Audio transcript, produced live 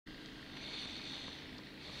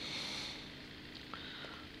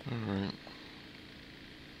Alright.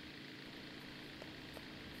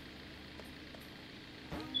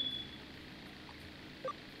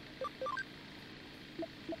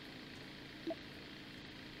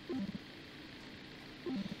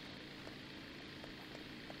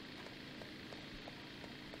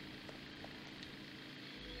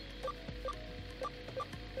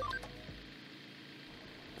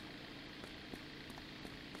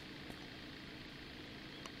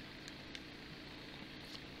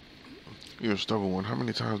 You're a stubborn one. How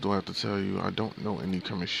many times do I have to tell you I don't know any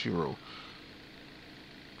Kamishiro?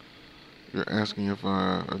 You're asking if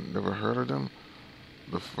I never heard of them?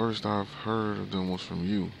 The first I've heard of them was from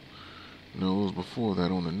you. No, it was before that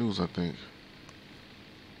on the news, I think.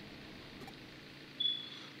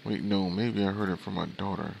 Wait, no, maybe I heard it from my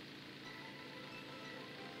daughter.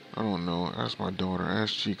 I don't know. Ask my daughter.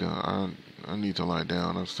 Ask Chica. I need to lie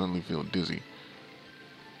down. I suddenly feel dizzy.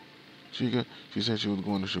 Chica, she said she was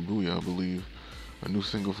going to Shibuya, I believe. A new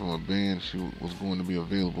single from a band she was going to be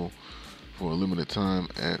available for a limited time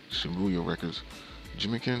at Shibuya Records.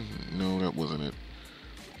 Jimikin? No, that wasn't it.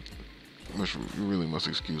 You really must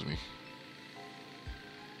excuse me.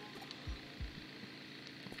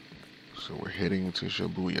 So we're heading to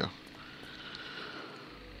Shibuya.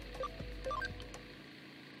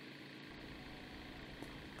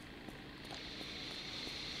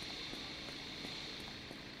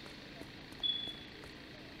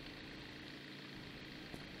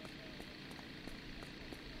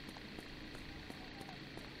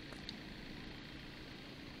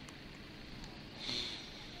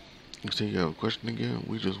 You say you have a question again?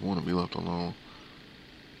 We just want to be left alone.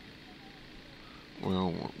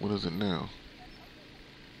 Well, what is it now?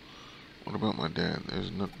 What about my dad?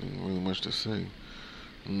 There's nothing really much to say.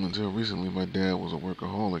 Until recently, my dad was a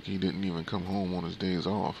workaholic. He didn't even come home on his days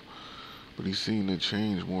off. But he's seen a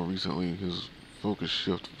change more recently. His focus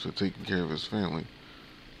shift to taking care of his family.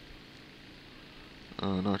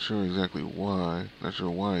 Not sure exactly why. Not sure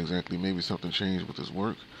why exactly. Maybe something changed with his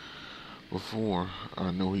work. Before,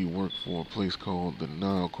 I know he worked for a place called the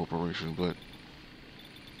Nile Corporation, but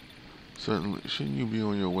suddenly, shouldn't you be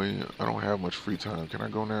on your way? I don't have much free time. Can I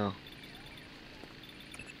go now?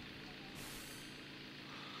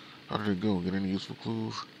 How did it go? Get any useful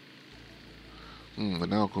clues? The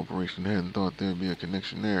Nile Corporation hadn't thought there'd be a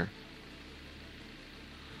connection there.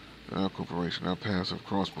 The Nile Corporation, our paths have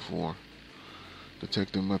crossed before.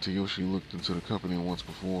 Detective Matayoshi looked into the company once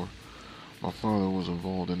before. My father was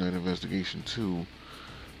involved in that investigation too.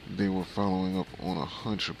 They were following up on a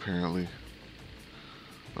hunch apparently.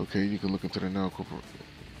 Okay, you can look into the Nile Corporation.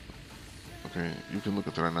 Okay, you can look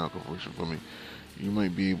into the Nile Corporation for me. You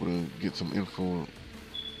might be able to get some info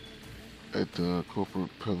at the corporate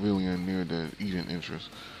pavilion near the Eden entrance.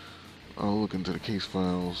 I'll look into the case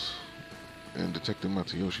files and Detective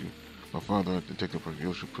Matayoshi. My father and Detective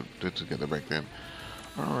Matayoshi put that together back then.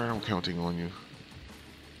 Alright, I'm counting on you.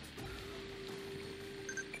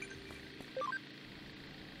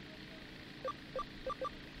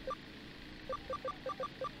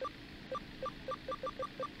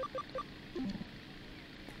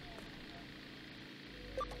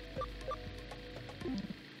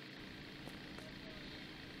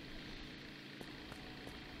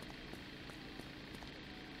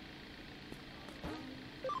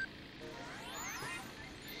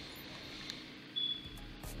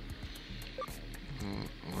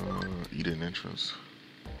 Eden entrance.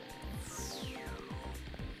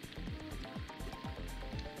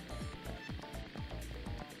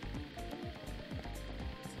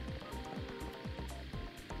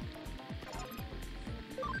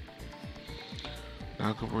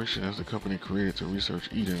 Nile Corporation is the company created to research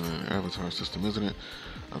Eden and an avatar system, isn't it?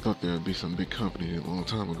 I thought there would be some big company a long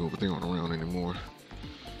time ago, but they aren't around anymore.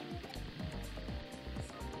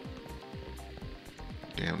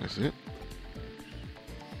 Damn, that's it?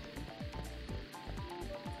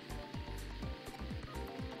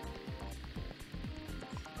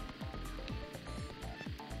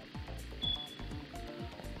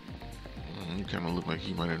 You kind of look like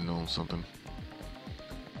he might have known something.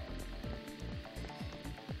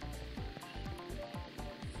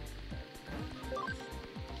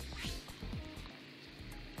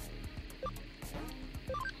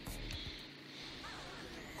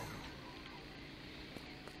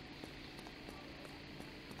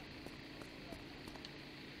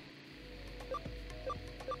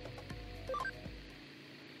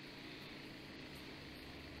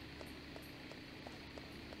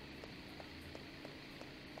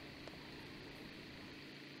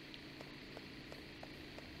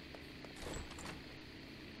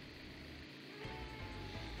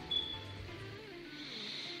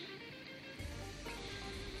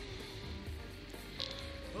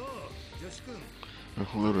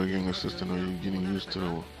 Hello, young assistant. Are you getting used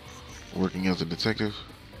to working as a detective?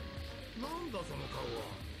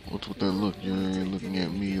 What's with that look? You're looking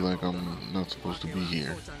at me like I'm not supposed to be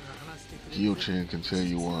here. Kyo-chan can tell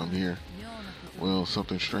you why I'm here. Well,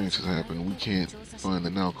 something strange has happened. We can't find the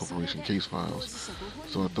Now Corporation case files,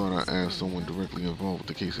 so I thought I'd ask someone directly involved with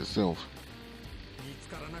the case itself.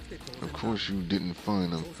 Of course you didn't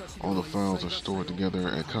find them. All the files are stored together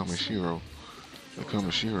at Kamishiro. At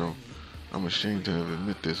Kamishiro, I'm ashamed to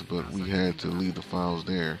admit this, but we had to leave the files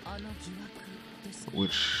there.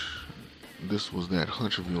 This was that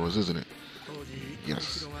hunch of yours, isn't it?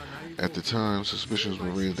 Yes. At the time, suspicions were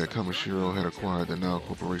raised that Kamishiro had acquired the Now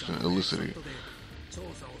Corporation illicitly.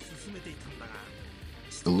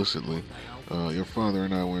 Your father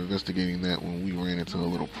and I were investigating that when we ran into a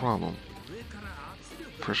little problem.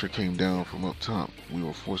 Pressure came down from up top. We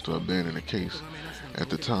were forced to abandon the case. At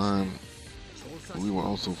the time, we were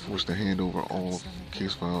also forced to hand over all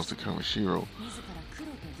case files to Kamishiro.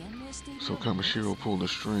 So Kamishiro pulled the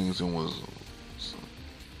strings and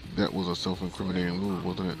that was a self-incriminating move,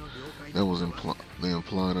 wasn't it? That was the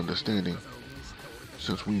implied understanding.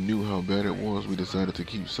 Since we knew how bad it was, we decided to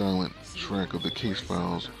keep silent track of the case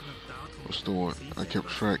files were stored. I kept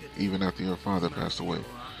track even after your father passed away.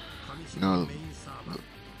 Now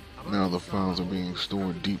the files are being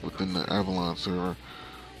stored deep within the Avalon server,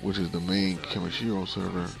 which is the main Kamishiro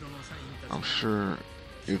server. I'm sure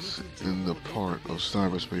it's in the part of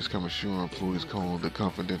cyberspace Kamishiro employees call the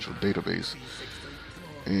confidential database.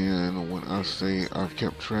 And when I say I've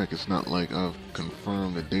kept track, it's not like I've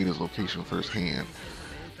confirmed the data's location firsthand.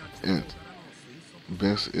 At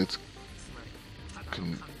best, it's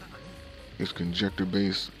conjecture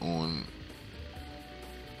based on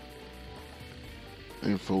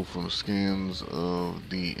info from scans of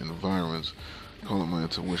the environments. Call it my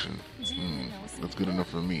intuition. That's good enough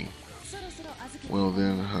for me. Well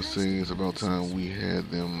then, I say it's about time we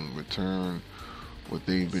had them return what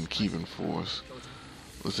they've been keeping for us.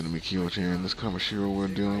 Listen to me, Kyo-chan, this Kamishiro we're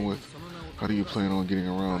dealing with, how do you plan on getting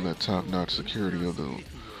around that top-notch security of the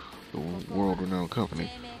world-renowned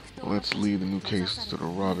company? Let's leave the new case to the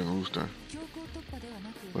robbing rooster.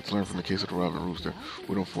 Let's learn from the case of the robbing rooster.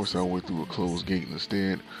 We don't force our way through a closed gate.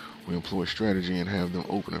 Instead, we employ strategy and have them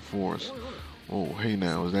open it for us. Oh, hey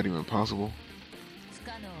now, is that even possible?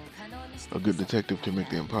 A good detective can make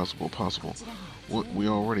the impossible possible. We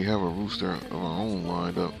already have a rooster of our own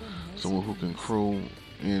lined up, someone who can crow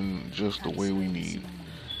in just the way we need,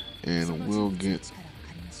 and we'll get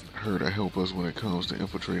her to help us when it comes to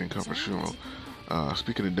infiltrating Kamishiro.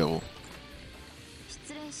 Speak of the devil.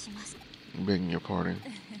 Begging your pardon.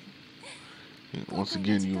 Once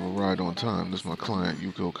again, you've arrived on time. This is my client,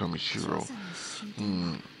 Yuko Kamishiro.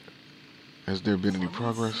 Has there been any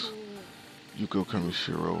progress? Yuko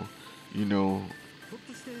Kamishiro, you know,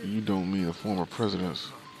 you don't mean the former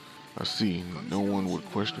president's. I see. No one would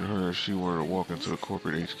question her if she were to walk into the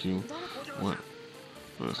corporate HQ. What?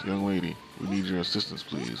 Yes, young lady, we need your assistance,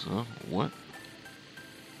 please. Huh? What?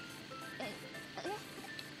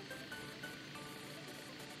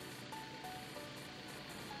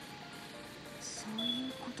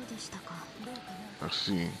 I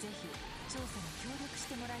see.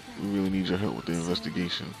 We really need your help with the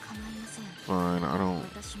investigation. Fine, I don't...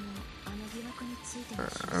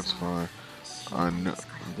 That's fine. I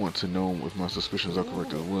want to know if my suspicions are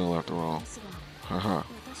correct as well, after all. Haha.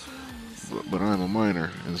 But I'm a minor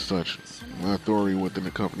and such. My authority within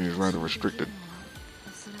the company is rather restricted.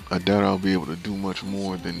 I doubt I'll be able to do much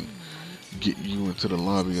more than get you into the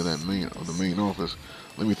lobby of the main office.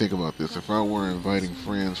 Let me think about this. If I were inviting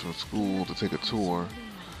friends from school to take a tour,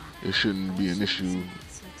 it shouldn't be an issue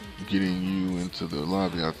getting you into the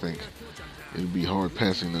lobby, I think. It'd be hard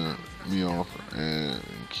passing me off and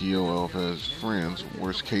Kyo off as friends.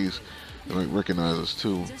 Worst case, they might recognize us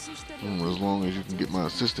too. As long as you can get my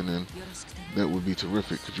assistant in, that would be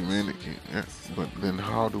terrific. Could you manage it? Yeah. But then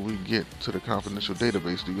how do we get to the confidential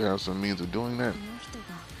database? Do you have some means of doing that?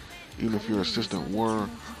 Even if your assistant were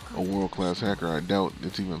a world-class hacker, I doubt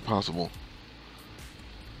it's even possible.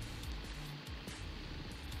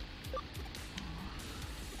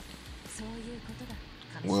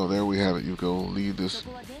 Well, there we have it, Yuko.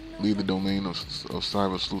 Leave the domain of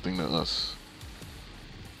cyber sleuthing to us.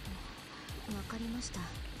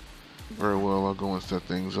 Very well, I'll go and set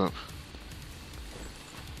things up.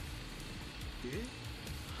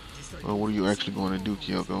 Well, what are you actually going to do,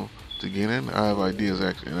 Kyoko? To get in? I have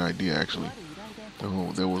an idea actually.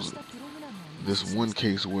 There was this one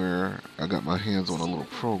case where I got my hands on a little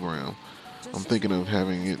program. I'm thinking of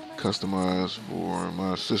having it customized for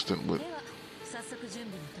my assistant with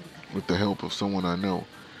the help of someone I know.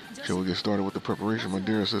 Shall we get started with the preparation, my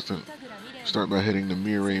dear assistant? Start by heading to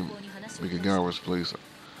Mirai Mikagawa's place.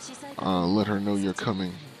 Let her know you're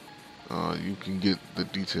coming. You can get the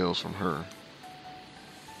details from her.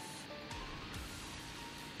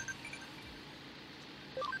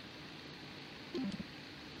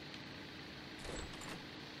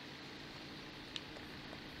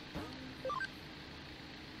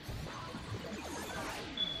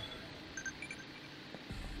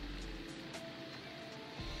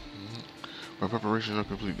 My preparations are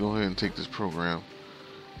complete. Go ahead and take this program.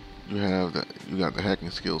 You got the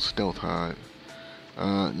hacking skill Stealth Hide.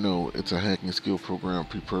 No, it's a hacking skill program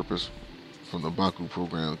pre-purposed from the Baku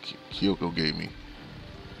program Kyoko gave me.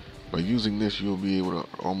 By using this, you'll be able to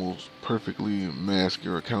almost perfectly mask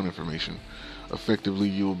your account information. Effectively,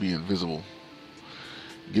 you'll be invisible.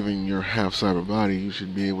 Given your half-cyber body, you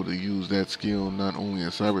should be able to use that skill not only in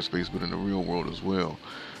cyberspace but in the real world as well.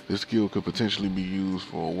 This skill could potentially be used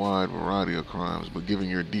for a wide variety of crimes, but given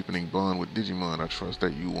your deepening bond with Digimon, I trust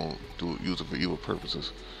that you won't use it for evil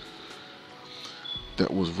purposes.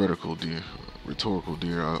 That was rhetorical, dear. Rhetorical,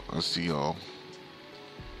 dear. I see y'all.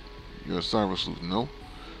 You're a cyber sleuth, no?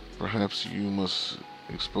 Perhaps you must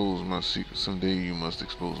expose my secrets. Someday you must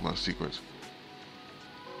expose my secrets.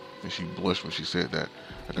 And she blushed when she said that.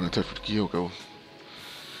 I got in touch with Kyoko.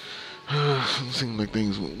 Seems like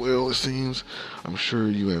things went well, it seems. I'm sure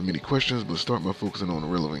you have many questions, but start by focusing on a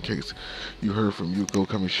relevant case. You heard from Yuko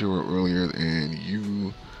Kamishiro earlier, and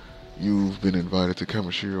you've been invited to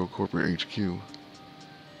Kamishiro Corporate HQ.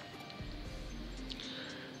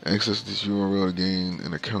 Access this URL to gain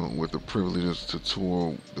an account with the privileges to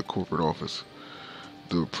tour the corporate office.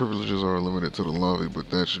 The privileges are limited to the lobby, but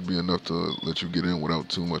that should be enough to let you get in without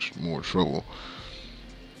too much more trouble.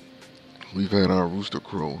 We've had our rooster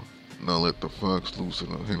crow. Now let the fox loose in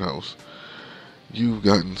the hen house. You've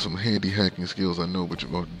gotten some handy hacking skills, I know, but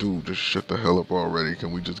dude, just shut the hell up already.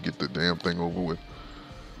 Can we just get the damn thing over with?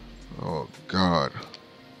 Oh, God.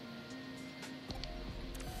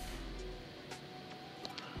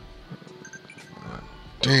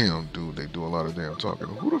 Damn, dude, they do a lot of damn talking.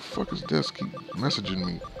 Who the fuck is this? Keep messaging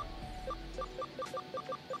me.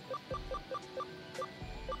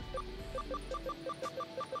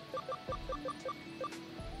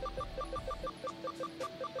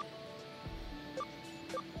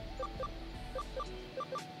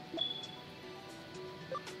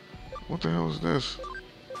 What the hell is this?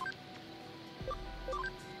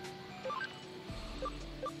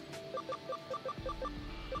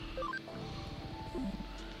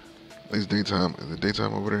 It's daytime. Is it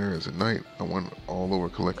daytime over there? Is it night? I went all over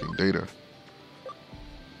collecting data.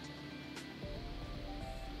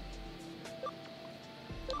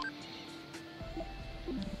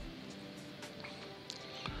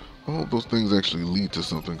 I hope those things actually lead to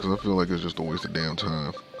something, because I feel like it's just a waste of damn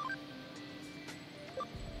time.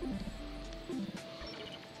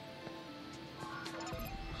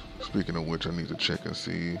 Speaking of which, I need to check and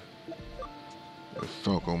see if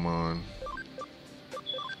Falcomon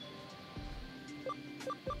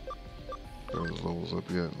got his levels up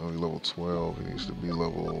yet. No, he's level 12. He needs to be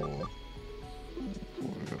level 4.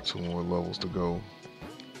 We got 2 more levels to go.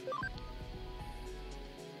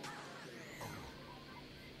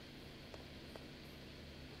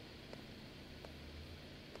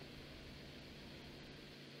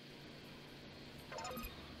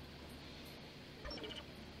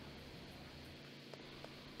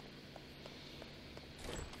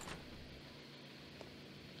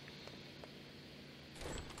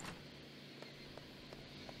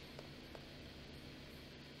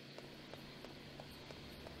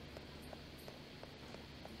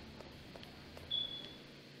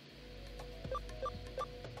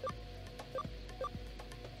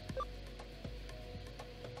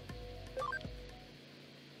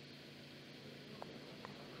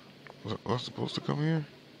 Was I supposed to come here?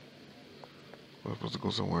 Or was I supposed to go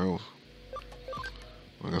somewhere else?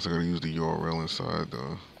 I guess I gotta use the URL inside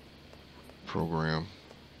the program.